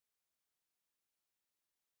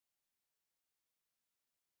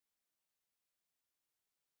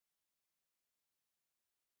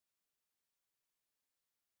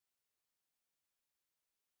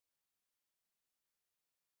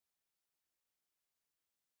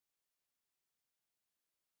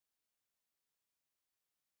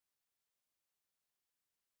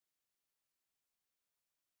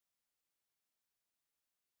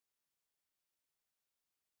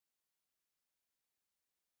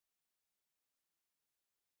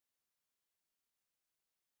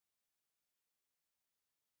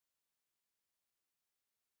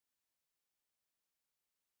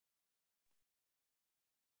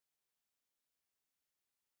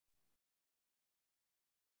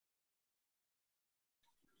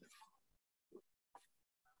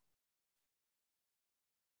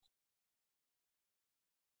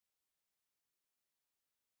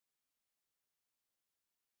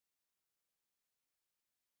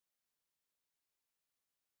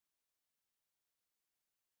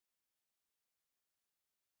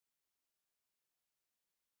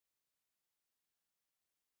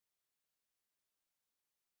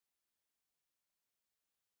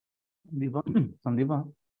Sandeepa,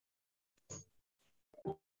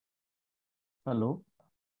 hello.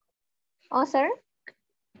 Oh, sir.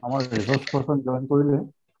 Our resource person join করিলে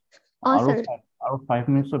Oh, sir. আরো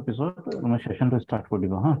 5 minutes episode আমরা সেশনটা start করে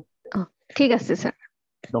দিব হ্যাঁ ঠিক আছে sir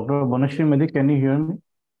Dr. Banashree Medhi, can you hear me?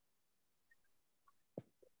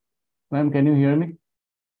 Ma'am, can you hear me?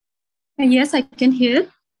 Yes, I can hear.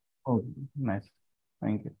 Oh, nice.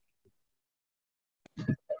 Thank you.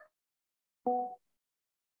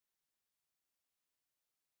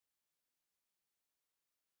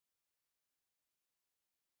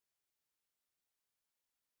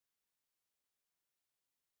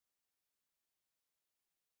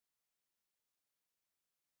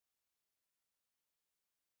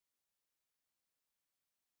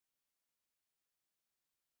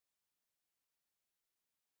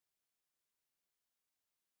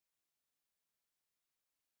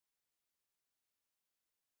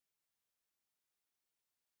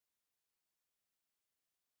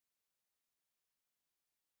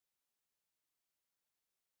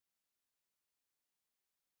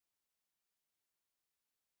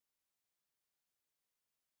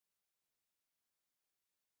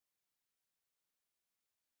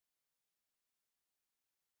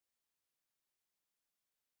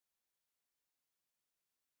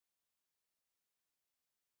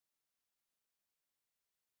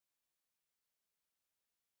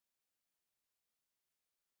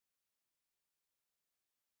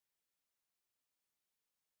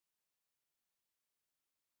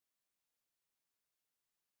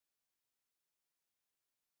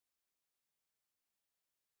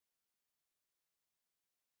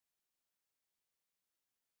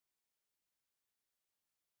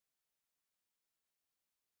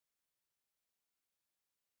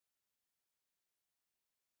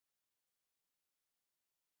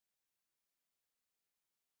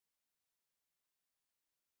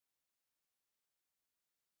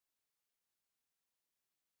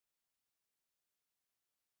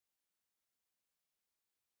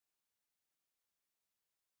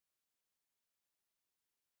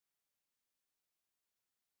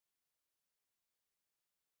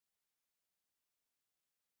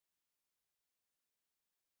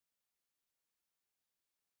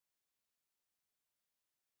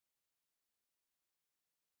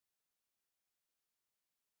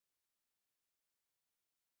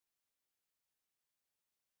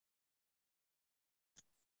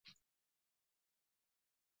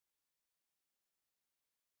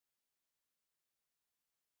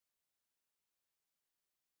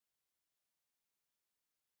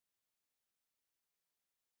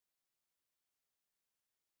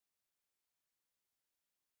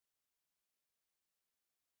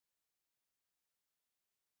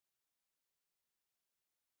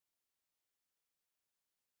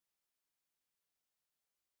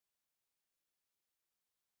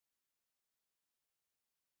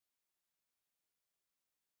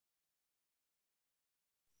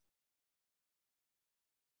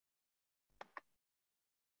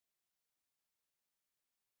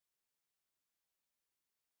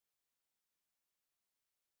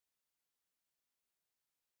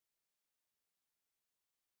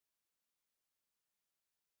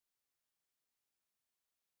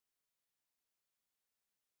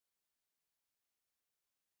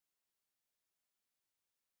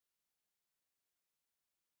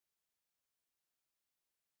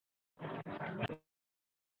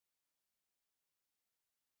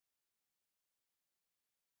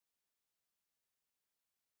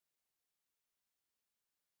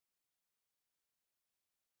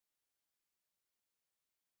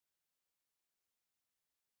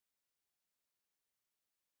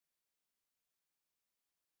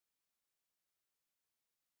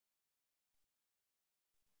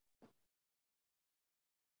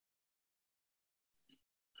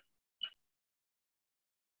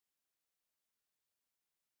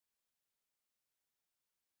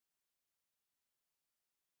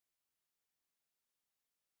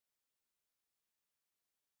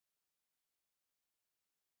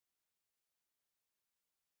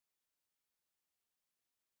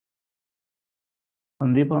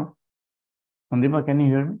 Sandeepa, can you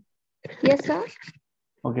hear me? Yes, sir.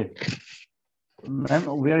 Okay. Ma'am,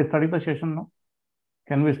 we are starting the session now.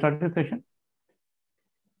 Can we start the session?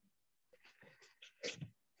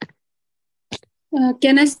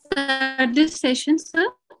 Can I start this session, sir?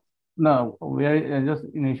 No, we are just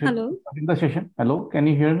initiating starting the session. Hello, can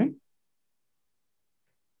you hear me?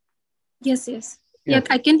 Yes. Yeah,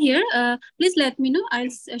 I can hear. Please let me know.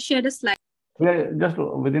 I'll share the slide. We are just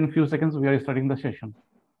within a few seconds, we are starting the session.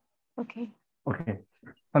 Okay. Okay.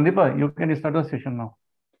 Sandeepa, you can start the session now.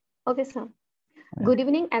 Okay, sir. Good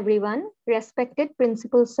evening, everyone. Respected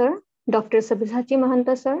Principal Sir, Dr. Sabyasachi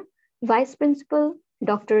Mahanta Sir, Vice Principal,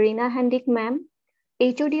 Dr. Reena Hendik Ma'am,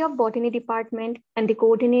 HOD of Botany Department and the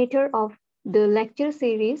coordinator of the lecture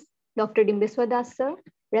series, Dr. Dimbeswa Das Sir,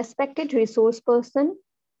 respected resource person,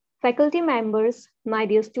 faculty members, my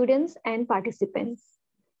dear students and participants.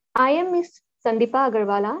 I am Ms. Sandeepa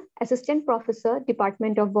Agarwala, Assistant Professor,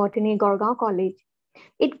 Department of Botany, Gorgaon College.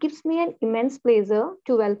 It gives me an immense pleasure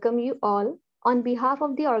to welcome you all on behalf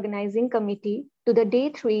of the organizing committee to the day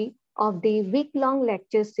 3 of the week-long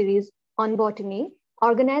lecture series on botany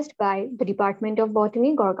organized by the Department of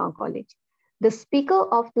Botany, Gorgaon College. The speaker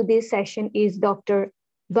of today's session is Dr.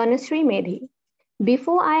 Banashree Medhi.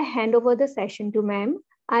 Before I hand over the session to ma'am,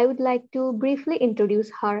 I would like to briefly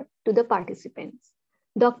introduce her to the participants.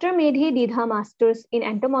 Dr. Medhi did her master's in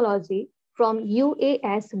entomology from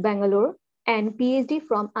UAS Bangalore and PhD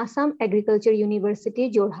from Assam Agriculture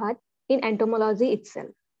University, Jorhat, in entomology itself.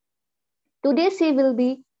 Today, she will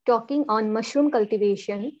be talking on mushroom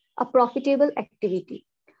cultivation, a profitable activity.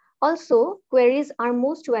 Also, queries are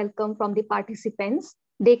most welcome from the participants.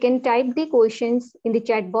 They can type the questions in the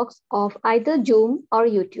chat box of either Zoom or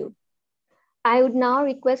YouTube. I would now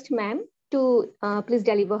request ma'am to please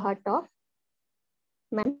deliver her talk.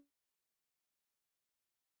 Ma'am.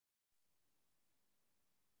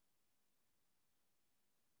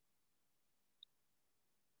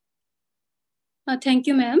 Thank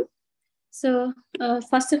you, ma'am. So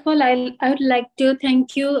first of all, I would like to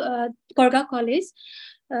thank you, Gorga College,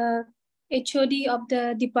 HOD of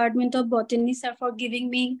the Department of Botany, sir, for giving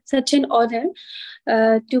me such an honor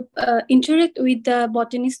to interact with the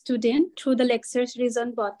botany student through the lecture series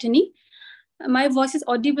on botany. My voice is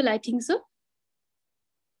audible, I think so.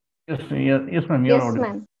 Yes, ma'am. Yes,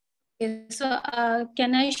 ma'am. Okay, so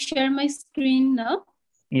can I share my screen now?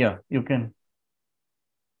 Yeah, you can.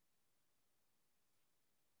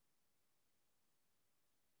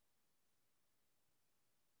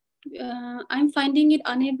 I'm finding it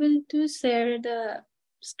unable to share the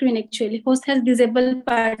screen actually. Host has disabled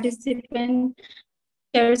participant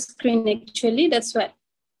share screen actually, that's why.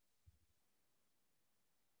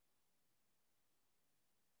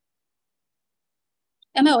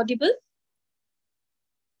 Am I audible?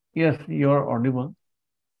 Yes, you're audible.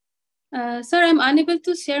 Sir, I'm unable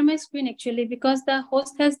to share my screen actually because the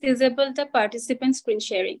host has disabled the participant screen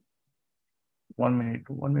sharing. 1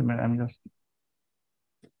 minute, I'm just.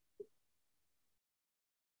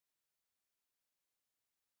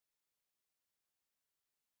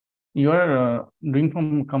 You are doing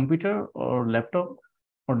from computer or laptop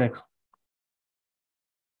or desktop?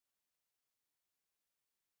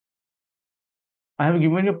 I have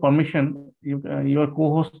given you permission. You are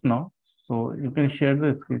co-host now, so you can share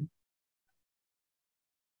the screen.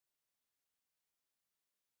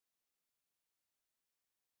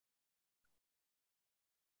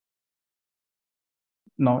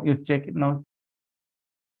 Now you check it now.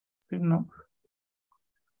 No.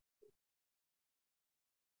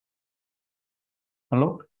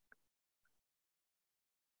 Hello?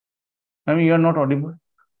 I mean, you are not audible.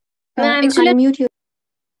 Ma'am, Actually, unmute you.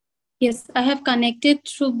 Yes, I have connected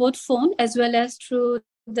through both phone as well as through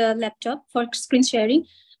the laptop for screen sharing,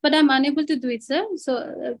 but I'm unable to do it, sir.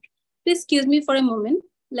 So please excuse me for a moment.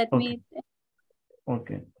 Let me.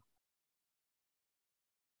 Okay.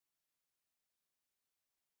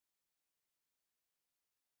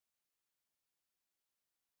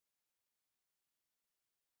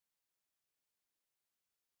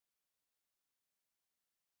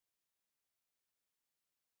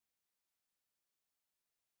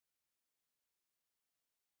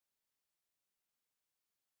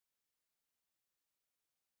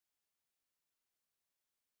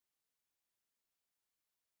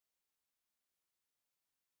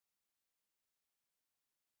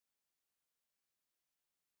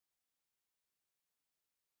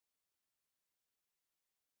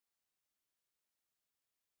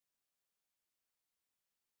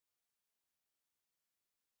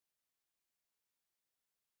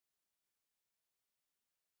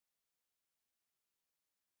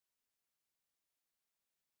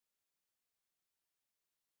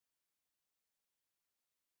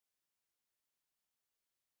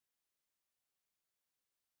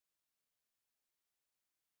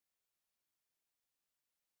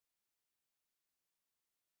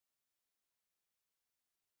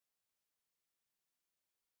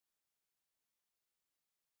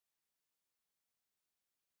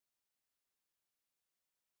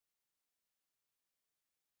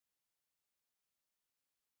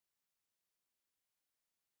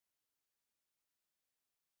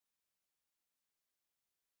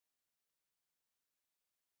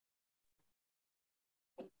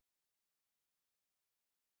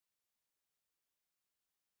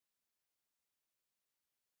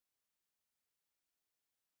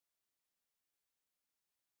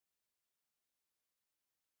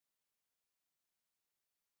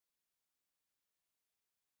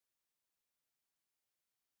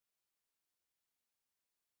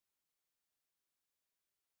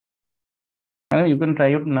 Madam, you can try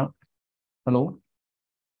it now. Hello,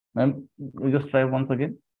 ma'am, we just try once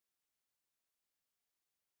again.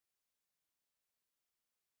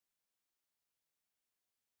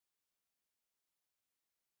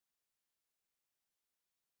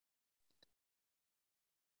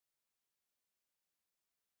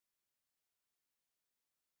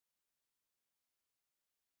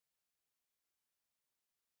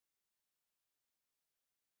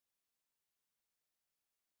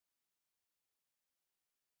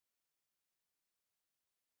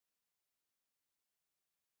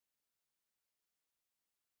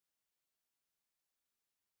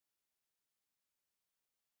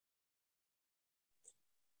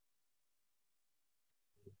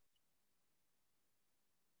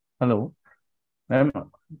 Hello, ma'am,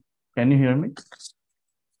 can you hear me?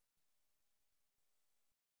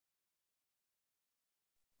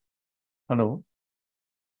 Hello.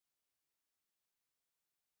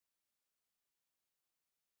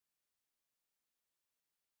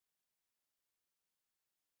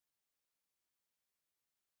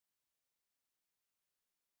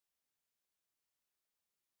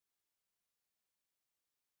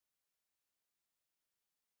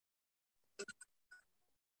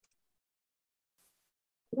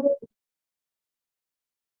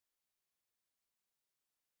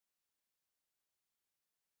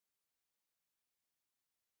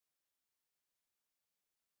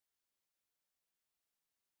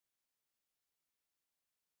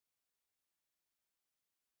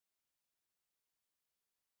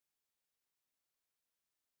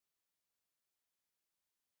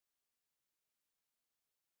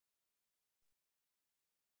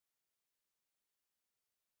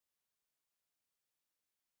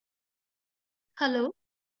 Hello.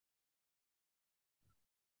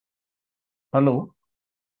 Hello.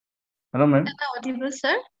 Hello, ma'am. Am I audible,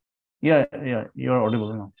 sir? Yeah, you are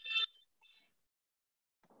audible now.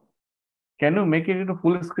 Can you make it a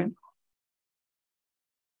full screen?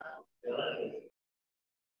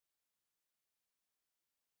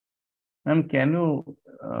 Ma'am, can you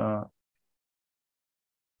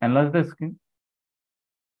enlarge the screen?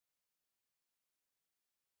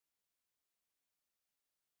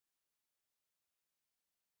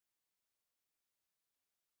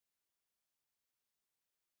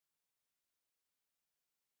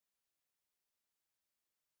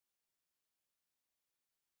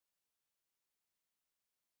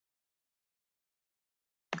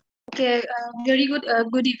 Okay, very good.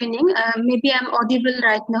 Good evening. Maybe I'm audible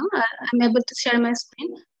right now. I'm able to share my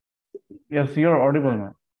screen. Yes, you are audible,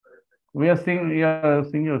 ma'am. We are seeing your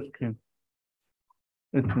screen.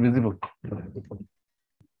 It's visible.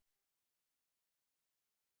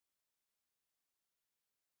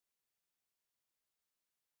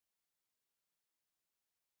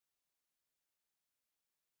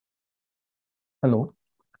 Hello.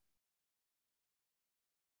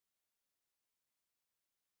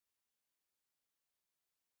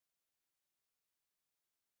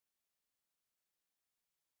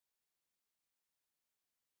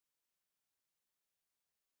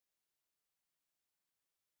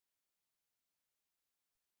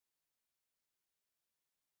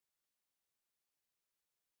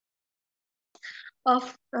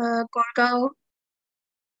 Of Gorgao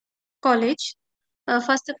College.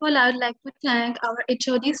 First of all, I would like to thank our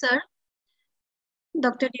HOD sir,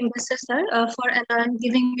 Dr. Dimbasar sir, for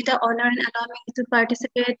giving me the honor and allowing me to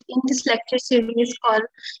participate in this lecture series called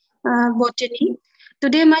Botany.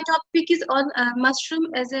 Today, my topic is on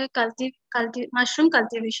mushroom as a mushroom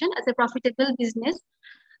cultivation as a profitable business.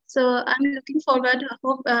 So I'm looking forward. I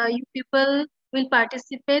hope you people will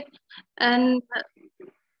participate, and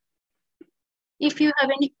if you have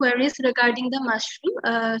any queries regarding the mushroom,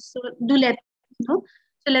 so do let me know.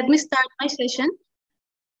 So let me start my session.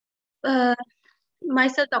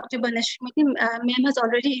 Myself, Dr. Banashree, ma'am has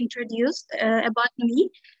already introduced about me.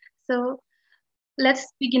 So let's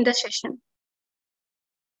begin the session.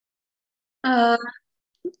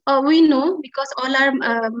 We know because all our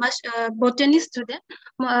botany students,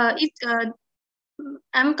 I'm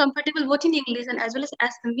comfortable both in English and as well as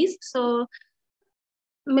Assamese. So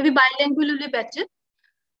maybe bilingual will be better.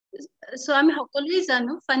 So I'm সকলোৱে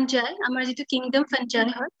জানো fungi আমাৰ যিটো kingdom fungi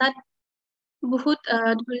হয় তাত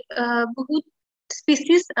বহুত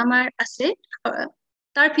species আমাৰ আছে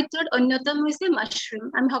তাৰ ভিতৰত অন্যতম হৈছে মাশৰুম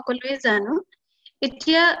আমি সকলোৱে জানো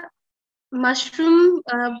এতিয়া মাশৰুম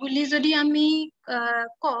বুলি যদি আমি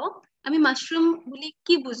কওঁ আমি মাশৰুম বুলি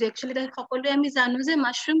কি বুজো একচুয়ালি সকলোৱে আমি জানো যে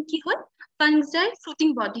মাশৰুম কি হয় ফাঞ্জাই ফ্ৰুটিং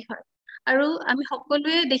বডি হয় আৰু আমি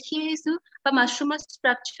সকলোৱে দেখি আহিছো বা মাশৰুমৰ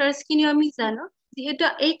ষ্ট্ৰাকচাৰছ খিনি আমি জানো যেহেতু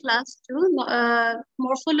এই ক্লাছটো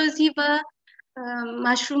মৰফলজি বা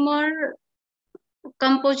মাশৰুমৰ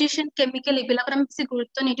কম্পজিশন কেমিকেল এইবিলাকত আমি বেছি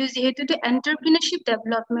গুৰুত্ব নিদিওঁ যিহেতু এইটো এণ্টাৰপ্ৰিনাৰশ্বিপ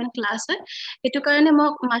ডেভেলপমেণ্ট ক্লাছ হয় সেইটো কাৰণে মই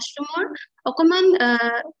মাছৰুমৰ অকণমান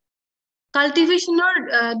কাল্টিভেশ্যনৰ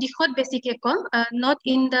দিশত বেছিকে কম not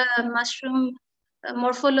in the mushroom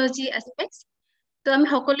মৰ্ফলজি aspects তো আমি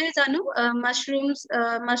সকলোৱে জানো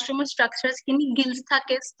মাছৰুমৰ ষ্ট্ৰাকচাৰ্ছ খিনি গিলছ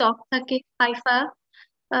থাকে ষ্টক থাকে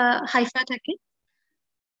হাইফা থাকে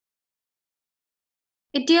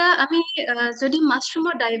এতিয়া আমি যদি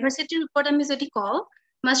মাছৰুমৰ ডাইভাৰ্চিটিৰ ওপৰত আমি যদি কওঁ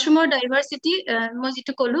মাছৰুমৰ ডাইভাৰ্চিটি মই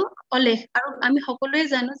যিটো ক'লো অলেখ আৰু আমি সকলোৱে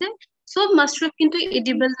জানো যে চব মাছৰুম কিন্তু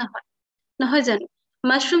এডিবল নহয় জানো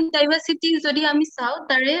মাছৰুম ডাইভাৰ্চিটি যদি আমি চাওঁ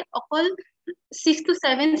তাৰে অকল 6 to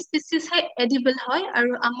 7 স্পিচিছহে এডিবল হয়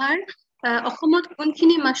আৰু আমাৰ অসমত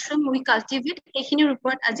কোনখিনি মাছৰুম উই কাল্টিভেট সেইখিনিৰ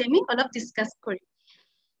ওপৰত আজি আমি অলপ ডিছকাছ কৰিম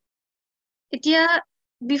এতিয়া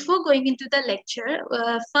before going into the lecture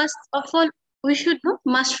first of all we should know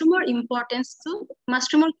মাছৰুমৰ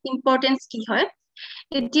ইম্পৰ্টেন্স কি হয়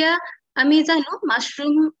এতিয়া আমি জানো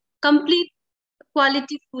মাছৰুম কমপ্লিট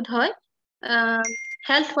কোৱালিটি ফুড হয়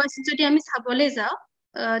হেল্থ ওয়াইজ যদি আমি চাবলৈ যাওঁ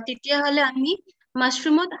তেতিয়াহ'লে আমি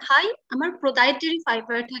মাছৰুমত হাই আমাৰ প্ৰডাইটাৰী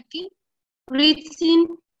ফাইবাৰ থাকে ৰিচ ইন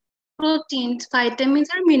proteins, vitamins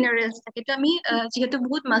আৰু minerals থাকে তো আমি যেহেতু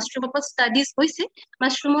বহুত মাছৰুমৰ ওপৰত ষ্টাডিজ হৈছে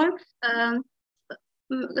মাছৰুমৰ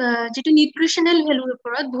যিটো নিউট্ৰিচনেল ভেলুৰ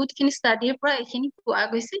ওপৰত বহুতখিনি ষ্টাডিৰ পৰা এইখিনি পোৱা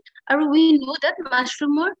গৈছে আৰু উই নো দ্যাট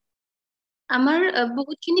মাছৰুমৰ আমাৰ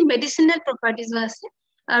বহুতখিনি মেডিচিনেল প্ৰপাৰ্টিজো আছে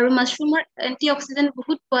আৰু মাছৰুমৰ এন্টি অক্সিডেন্ট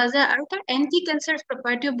বহুত পোৱা যায় আৰু তাৰ এন্টি কেঞ্চাৰ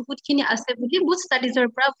প্ৰপাৰ্টিও বহুতখিনি আছে বুলি বহুত ষ্টাডিজৰ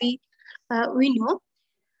পৰা উই নো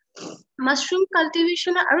মাছৰুম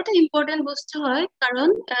কাল্টিভেশ্যনৰ আৰু এটা ইম্পৰ্টেণ্ট বস্তু হয় কাৰণ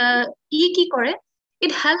ই কি কৰে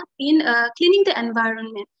it help in cleaning the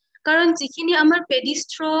environment কাৰণ যিখিনি আমাৰ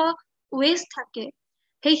পেডিষ্ট্ৰ ৱেষ্ট থাকে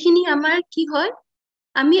সেইখিনি আমাৰ কি হয়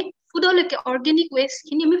আমি ফুডলৈকে অৰ্গেনিক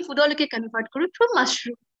ৱেষ্টখিনি আমি ফুডলৈকে কনভাৰ্ট কৰোঁ থ্ৰু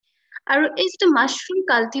মাছৰুম আৰু এই যিটো মাছৰুম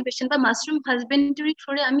কাল্টিভেশ্যন বা মাছৰুম হাজবেণ্ডাৰী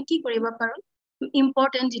থ্ৰুৰে আমি কি কৰিব পাৰোঁ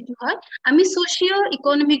ইম্পৰ্টেণ্ট যিটো হয় আমি ছ'চিঅ'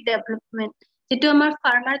 ইকনমিক ডেভেলপমেণ্ট যিটো আমাৰ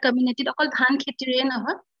ফাৰ্মাৰ কমিউনিটিত অকল ধান খেতিৰে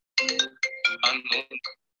নহয়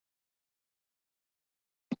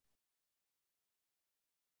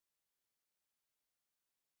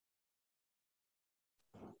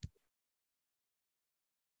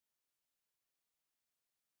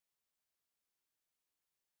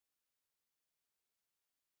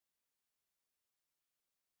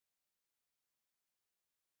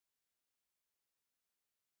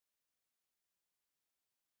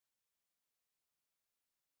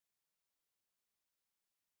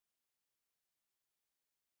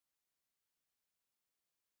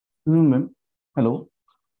Ma'am. Hello.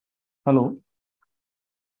 Hello.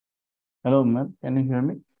 Hello, ma'am. Can you hear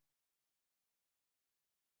me?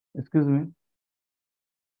 Excuse me.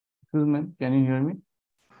 Excuse me. Can you hear me?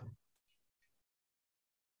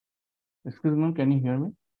 Excuse me. Can you hear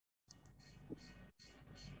me?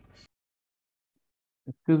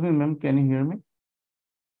 Excuse me, ma'am. Can you hear me? Excuse me, ma'am. Can you hear me?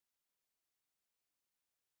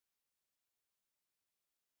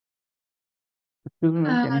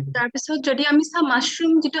 তাৰপিছত যদি আমি চাওঁ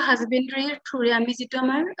mushroom যিটো হাজবেণ্ডাৰীৰ থ্ৰুৰে আমি যিটো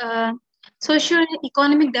আমাৰ social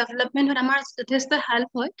economic ডেভেলপমেণ্টত আমাৰ যথেষ্ট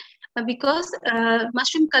হেল্প হয় বিকজ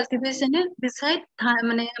মাছৰুম কাল্টিভেশ্যনে বিচাইড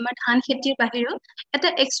মানে আমাৰ ধান খেতিৰ বাহিৰেও এটা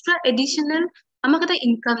এক্সট্ৰা এডিশ্যনেল আমাক এটা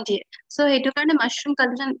ইনকাম দিয়ে চ' সেইটো কাৰণে মাছৰুম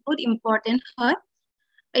কাল্টিভেশ্যন বহুত ইম্পৰ্টেণ্ট হয়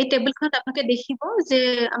এই টেবুলখনত আপোনালোকে দেখিব যে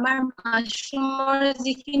আমাৰ মাছৰুমৰ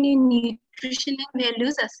যিখিনি নিউট্ৰিচনেল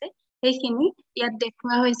ভেলুজ আছে সেইখিনি ইয়াত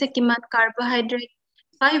দেখুওৱা হৈছে কিমান কাৰ্বহাইড্ৰেট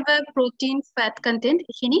ফাইবাৰ প্ৰটিন ফেট কণ্টেণ্ট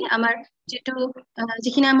এইখিনি আমাৰ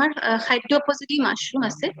যিখিনি আমাৰ খাদ্য উপযোগী মাছৰুম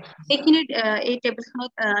আছে সেইখিনিৰ এই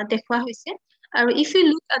টেবুলখনত দেখুওৱা হৈছে আৰু if you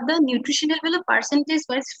look at the nutritional ভেলু পাৰ্চেণ্টেজ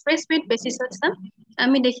ৱাইজ ফ্ৰেছ ৱেট বেচিছত চাম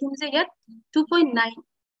আমি দেখিম যে ইয়াত 2.9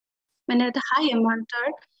 মানে এটা হাই এমাউণ্টৰ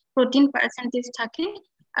প্ৰটিন পাৰ্চেণ্টেজ থাকে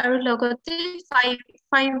আৰু লগতে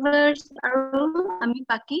ফাইবাৰ আৰু আমি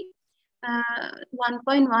বাকী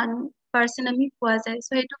 1.1% আমি পোৱা যায় চ'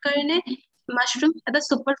 সেইটো কাৰণে মাছৰুম এটা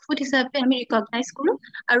ছুপাৰ ফুড হিচাপে আমি ৰিকগনাইজ কৰোঁ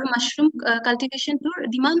আৰু মাছৰুম কাল্টিভেশ্যনটোৰ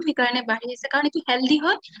ডিমাণ্ড সেইকাৰণে বাঢ়ি আছে কাৰণ এইটো হেল্ডি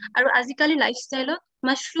হয় আৰু আজিকালি লাইফষ্টাইলত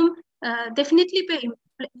mushroom definitely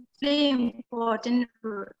play important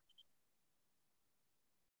roll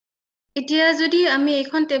এতিয়া যদি আমি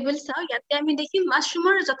এইখন টেবুল চাওঁ ইয়াতে আমি দেখিম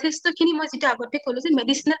মাছৰুমৰ যথেষ্টখিনি মই যিটো আগতে ক'লো যে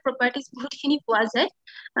মেডিচিনেল প্ৰপাৰ্টিজ বহুতখিনি পোৱা যায়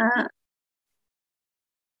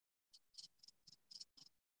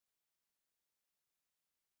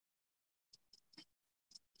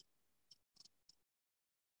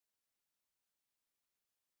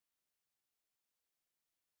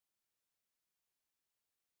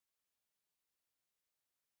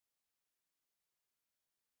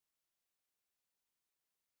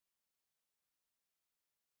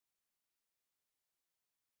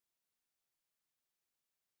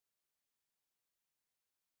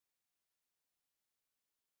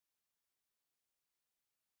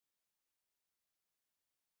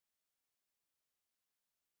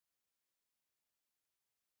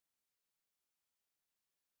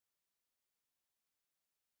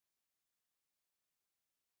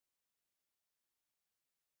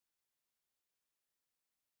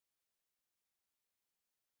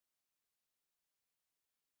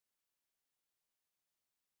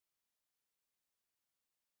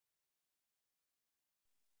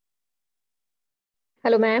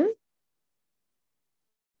Hello, ma'am.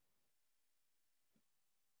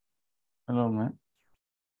 Hello, ma'am.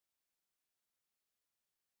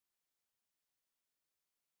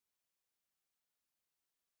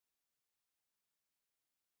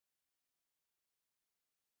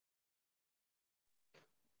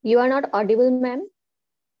 You are not audible, ma'am.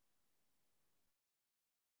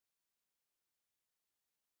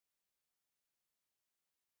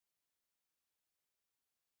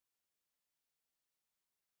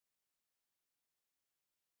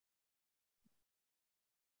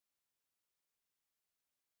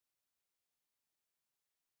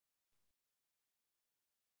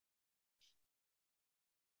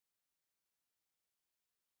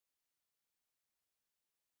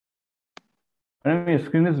 Madam, your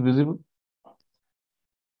screen is visible.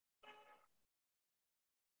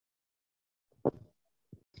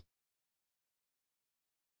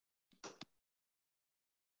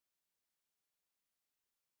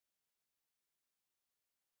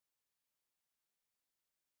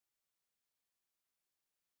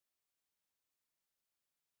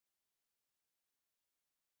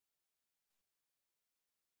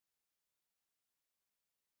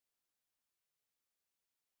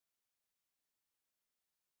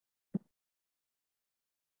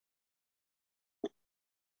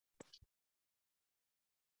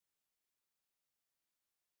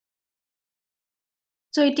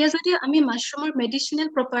 So এতিয়া যদি আমি মাশৰুমৰ মেডিচিনেল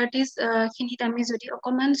প্ৰপাৰ্টিজ খিনিত আমি যদি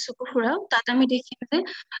অকমান চকু ফুৰাও তাত আমি দেখিম যে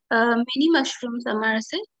মেনি মাশৰুমছ আমাৰ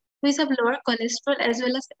আছে which have lower cholesterol as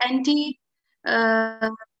well as anti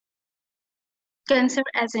cancer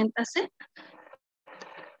agent আছে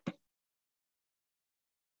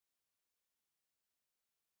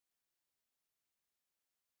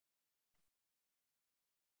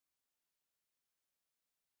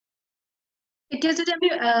এতিয়া যদি আমি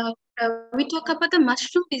we talk about the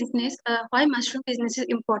mushroom business why mushroom business is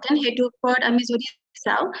important হেতুৰ ওপৰত আমি যদি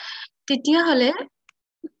চাও তেতিয়া হলে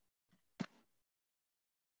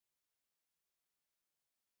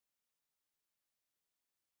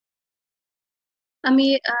আমি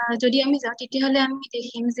যদি আমি যাও তেতিয়া হলে আমি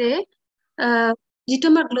দেখিম যে যেটো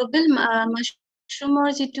আমাৰ গ্লোবাল মাশৰুমৰ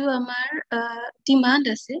যেটো আমাৰ ডিমান্ড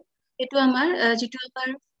আছে এটো আমাৰ যেটো আমাৰ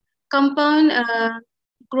কম্পাউন্ড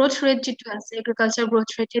গ্ৰোথ ৰেট যেটো আছে এগ্ৰিকালচাৰ গ্ৰোথ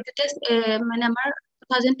ৰেট এটোতে মানে আমাৰ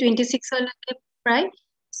 2026 লৈকে প্ৰায়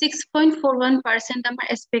 6.41% আমাৰ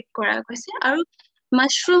এক্সপেক্ট কৰা গৈছে আৰু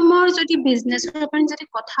মাশৰুমৰ যদি বিজনেছৰ ওপৰত যদি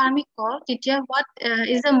কথা আমি কওঁ তেতিয়া what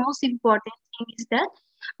is the most important thing is that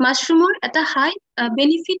মাশৰুমৰ এটা হাই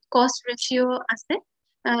বেনিফিট কষ্ট ৰেচিঅ' আছে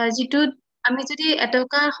যেটো আমি যদি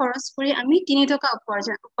এটকা খৰচ কৰি আমি 3 টকা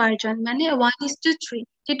উপাৰ্জন মানে 1:3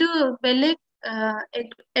 যেটো বেলেগ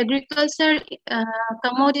এগ্ৰিকালচাৰ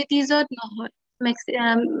কমোডিটিজত নহয়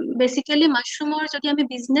বেসিক্যালি মাশৰুমৰ যদি আমি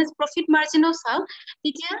বিজনেস প্ৰফিট মাৰ্জিনও চাও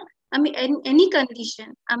তেতিয়া আমি এনি কন্ডিশন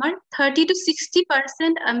আমাৰ 30 to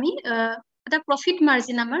 60% আমি এটা প্ৰফিট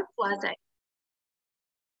মাৰ্জিন আমাৰ পোৱা যায়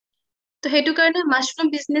তো হেতু কাৰণে মাশৰুম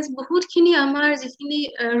বিজনেস বহুত খিনি আমাৰ যিখিনি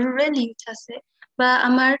ৰুৰাল ইউথ আছে বা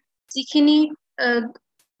আমাৰ যিখিনি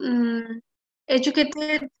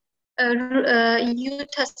এডুকেটেড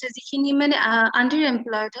youth আছে যিখিনি মানে আন্ডাৰ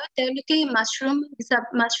এমপ্লয়েড হয় তেওঁলোকে মাশৰুম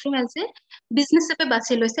এজ এ বিজনেস হিচাপে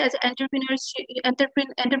বাছি লৈছে এজ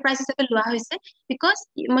এন্টাৰপ্ৰাইজ হিচাপে লোৱা হৈছে বিকজ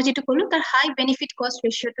মই যেটো কলো তাৰ হাই বেনিফিট কষ্ট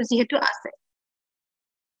ৰেচিঅ'টো যেহেতু আছে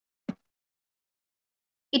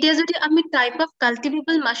এতিয়া যদি আমি টাইপ অফ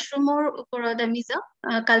কাল্টিভেবল মাশৰুমৰ ওপৰত আমি যাও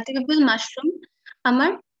কাল্টিভেবল মাশৰুম আমাৰ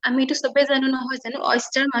আমি এটো সবে জানো নহয় জানো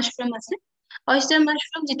অয়েস্টাৰ মাশৰুম আছে অয়েস্টাৰ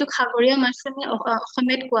মাশৰুম যেটো সাগৰীয় মাশৰুম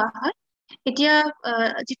অসমীয়াত কোৱা হয় এতিয়া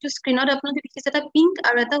যেটো স্ক্ৰিনত আপোনালোকে দেখিছে এটা পিংক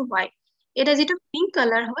আৰু এটা হোৱাইট এটা যেটো পিংক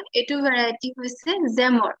কালাৰ হয় এটো ভ্যাৰাইটি হৈছে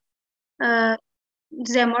জেমৰ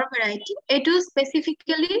ভ্যাৰাইটি এটো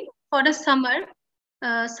স্পেসিফিক্যালি ফৰ দা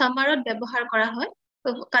সামাৰত ব্যৱহাৰ কৰা হয়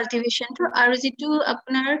কাল্টিভেশনটো আৰু যেটো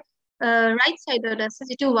আপোনাৰ ৰাইট সাইডত আছে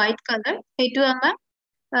যেটো হোৱাইট কালাৰ এটো আমাৰ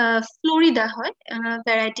ফ্লোৰিডা হয়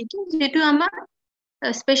ভ্যাৰাইটিটো যেটো আমাৰ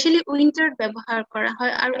স্পেশালি উইন্টাৰত ব্যৱহাৰ কৰা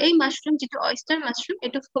হয় আৰু এই মাশৰুম যেটো অয়েস্টাৰ মাশৰুম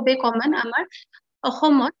এটো খুবেই কমন আমাৰ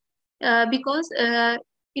অসমত বিকজ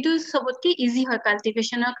এটো সবতকে ইজি হয়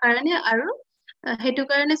কাল্টিভেশনৰ কাৰণে আৰু হেতু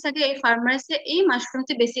কাৰণে সাগে এই ফাৰ্মাৰ্সে এই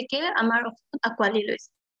মাশৰুমটো বেছিকে আমাৰ আকোৱালি লৈছে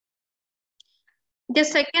The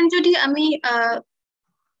second যদি আমি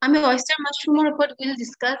oyster mushroom ওপৰত will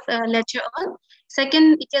discuss later on second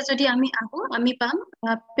এতিয়া যদি আমি আহো আমি পাম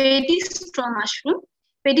paddy straw mushroom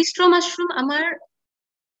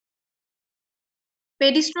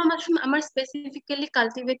আমাৰ specifically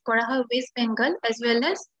cultivate কৰা হয় West Bengal as well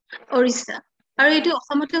as Orissa আৰু এটো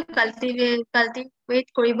অসমতে cultivate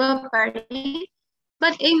কৰিব পাৰি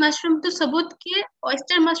But a mushroom to sabotke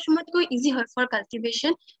oyster mushroom ko easy হয় for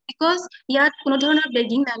cultivation because ইয়াত কোনো ধৰণৰ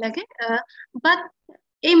বেগিং নালাগে but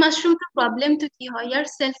এই mushroom to problem to কি হয় ইয়াৰ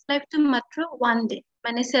self life to মাত্ৰ 1 day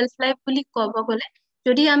মানে self life বুলি ক'ব গলে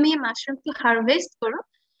যদি আমি mushroom to harvest কৰো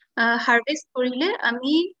harvest কৰিলে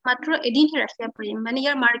আমি মাত্ৰ এদিনহে ৰাখিব পাৰিম মানে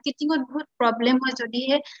ইয়াৰ মাৰ্কেটিংত বহুত প্ৰবলেম হয়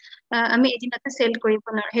যদিহে আমি এদিনতে সেল কৰিব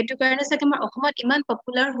নোৱাৰো হেতু কাৰণে সাকে আমাৰ অসমত ইমান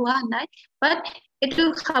পপুলাৰ হোৱা নাই বাট এটো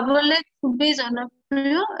খাবলে খুবেই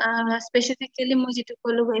জনপ্ৰিয় স্পেসিফিক্যালি মই যেটো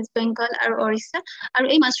কলো ওয়েস্ট বেংগল আৰু ওড়িশা আৰু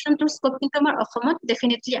এই মাশৰুমটোৰ স্কোপ কিন্তু আমাৰ অসমত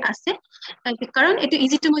ডেফিনেটলি আছে কাৰণ এটো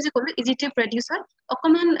ইজি টু মই যে কলো ইজি টু প্ৰডিউস হয়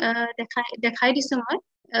অকমান দেখাই দিছো মই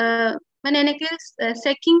মানে এনেকে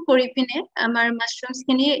চেকিং কৰি পিনে আমাৰ মাশৰুমস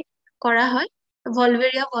খিনি কৰা হয়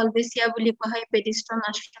ভলভেৰিয়া ভলভেচিয়া বুলি কোৱা হয় পেডিস্ট্ৰ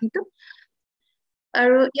মাশৰুমটো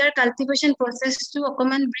আৰু ইয়াৰ কাল্টিভেশন প্ৰসেসটো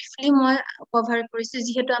অকমান ব্ৰিফলি মই কভাৰ কৰিছো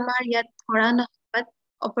যেহেতু আমাৰ ইয়াত ধৰা নহয়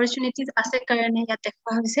opportunities আছে কাৰণে ইয়াত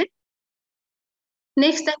দেখা হৈছে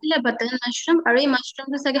নেক্সট আহিলে বাটন মাশৰুম আৰু এই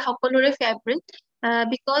মাশৰুমটো সাগে সকলোৰে ফেভাৰিট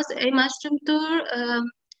বিকজ এই মাশৰুমটোৰ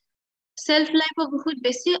সেলফ লাইফ বহুত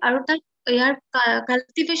বেছি আৰু তাৰ ইয়াৰ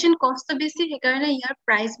কাল্টিভেশন কষ্ট বেছি সেইকাৰণে ইয়াৰ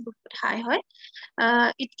প্ৰাইস বহুত হাই হয়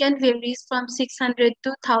it can varies from 600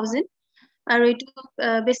 to 1000 আৰু এটো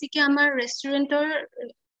বেসিক্যালি আমাৰ ৰেষ্টুৰেন্টৰ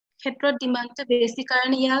ক্ষেত্ৰত ডিমান্ডটো বেছি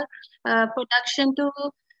কাৰণ ইয়াৰ প্ৰডাকশনটো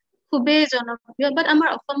খুবেই জনপ্ৰিয় বাট আমাৰ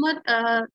অসমত